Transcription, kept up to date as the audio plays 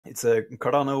It's a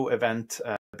Cardano event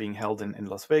being held in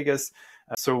Las Vegas.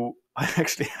 So I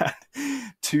actually had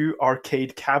 2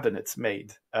 arcade cabinets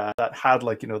made that had,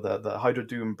 like, the Hydra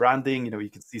Doom branding. You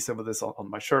can see some of this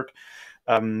on my shirt.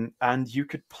 And you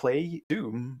could play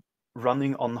Doom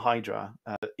running on Hydra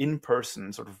in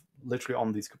person, sort of literally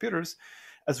on these computers,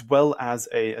 as well as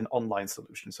an online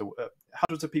solution. So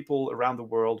hundreds of people around the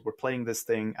world were playing this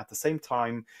thing at the same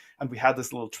time, and we had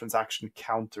this little transaction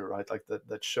counter, right, like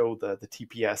that showed the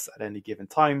TPS at any given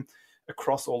time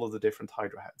across all of the different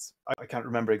Hydra heads. I can't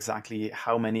remember exactly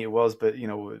how many it was, but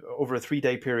over a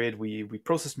 3-day period, we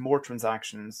processed more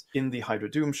transactions in the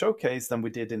Hydra Doom showcase than we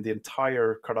did in the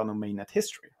entire Cardano mainnet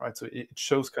history, right? So it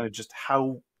shows kind of just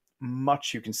how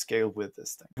much you can scale with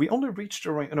this thing. We only reached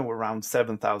around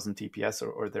 7,000 TPS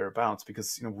or thereabouts,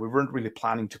 because we weren't really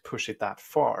planning to push it that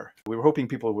far. We were hoping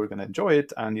people were going to enjoy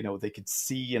it, and they could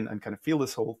see and kind of feel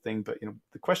this whole thing. But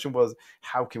the question was,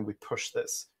 how can we push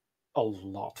this a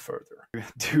lot further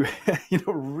to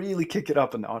really kick it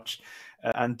up a notch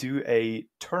and do a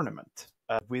tournament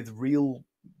with real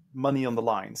money on the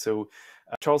line? So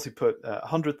Charles, he put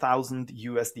 100,000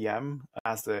 USDM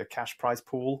as the cash prize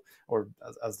pool, or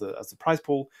as the prize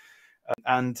pool,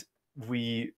 and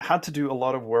we had to do a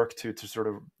lot of work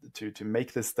to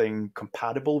make this thing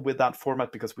compatible with that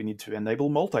format, because we need to enable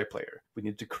multiplayer. We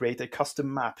need to create a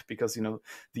custom map, because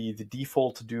the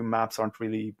default Doom maps aren't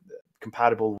really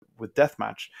compatible with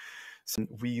deathmatch. So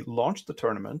we launched the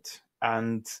tournament,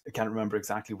 and I can't remember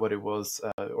exactly what it was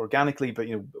organically, but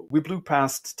we blew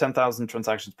past 10,000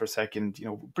 transactions per second,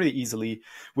 pretty easily,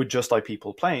 with just like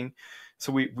people playing.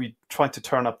 So we tried to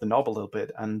turn up the knob a little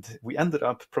bit, and we ended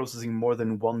up processing more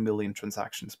than 1 million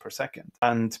transactions per second.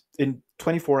 And in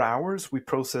 24 hours, we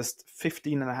processed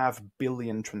 15.5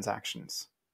 billion transactions.